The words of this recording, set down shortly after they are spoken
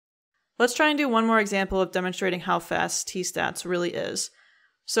Let's try and do one more example of demonstrating how fast tstats really is.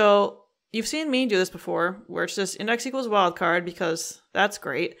 So you've seen me do this before, where it's just index equals wildcard because that's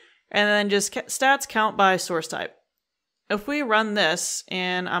great, and then just stats count by source type. If we run this,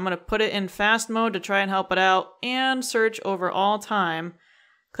 and I'm going to put it in fast mode to try and help it out, and search over all time,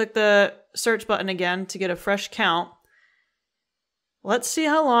 click the search button again to get a fresh count. Let's see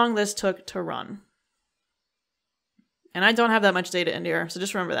how long this took to run. And I don't have that much data in here, so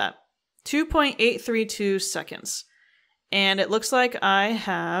just remember that. 2.832 seconds. And it looks like I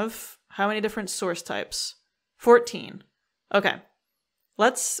have how many different source types? 14. Okay.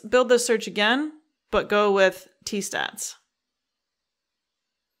 Let's build this search again, but go with tstats.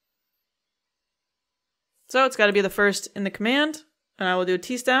 So it's got to be the first in the command, and I will do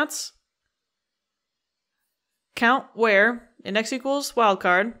tstats. Count where index equals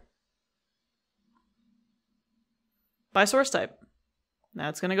wildcard by source type. Now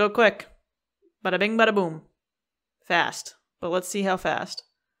it's going to go quick. Bada bing, bada boom. Fast. But let's see how fast.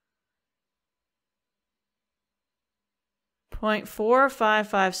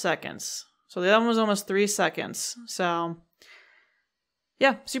 0.455 seconds. So the other one was almost 3 seconds. So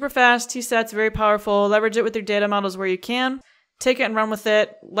yeah, super fast. tstats, very powerful. Leverage it with your data models where you can. Take it and run with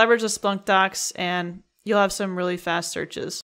it. Leverage the Splunk docs, and you'll have some really fast searches.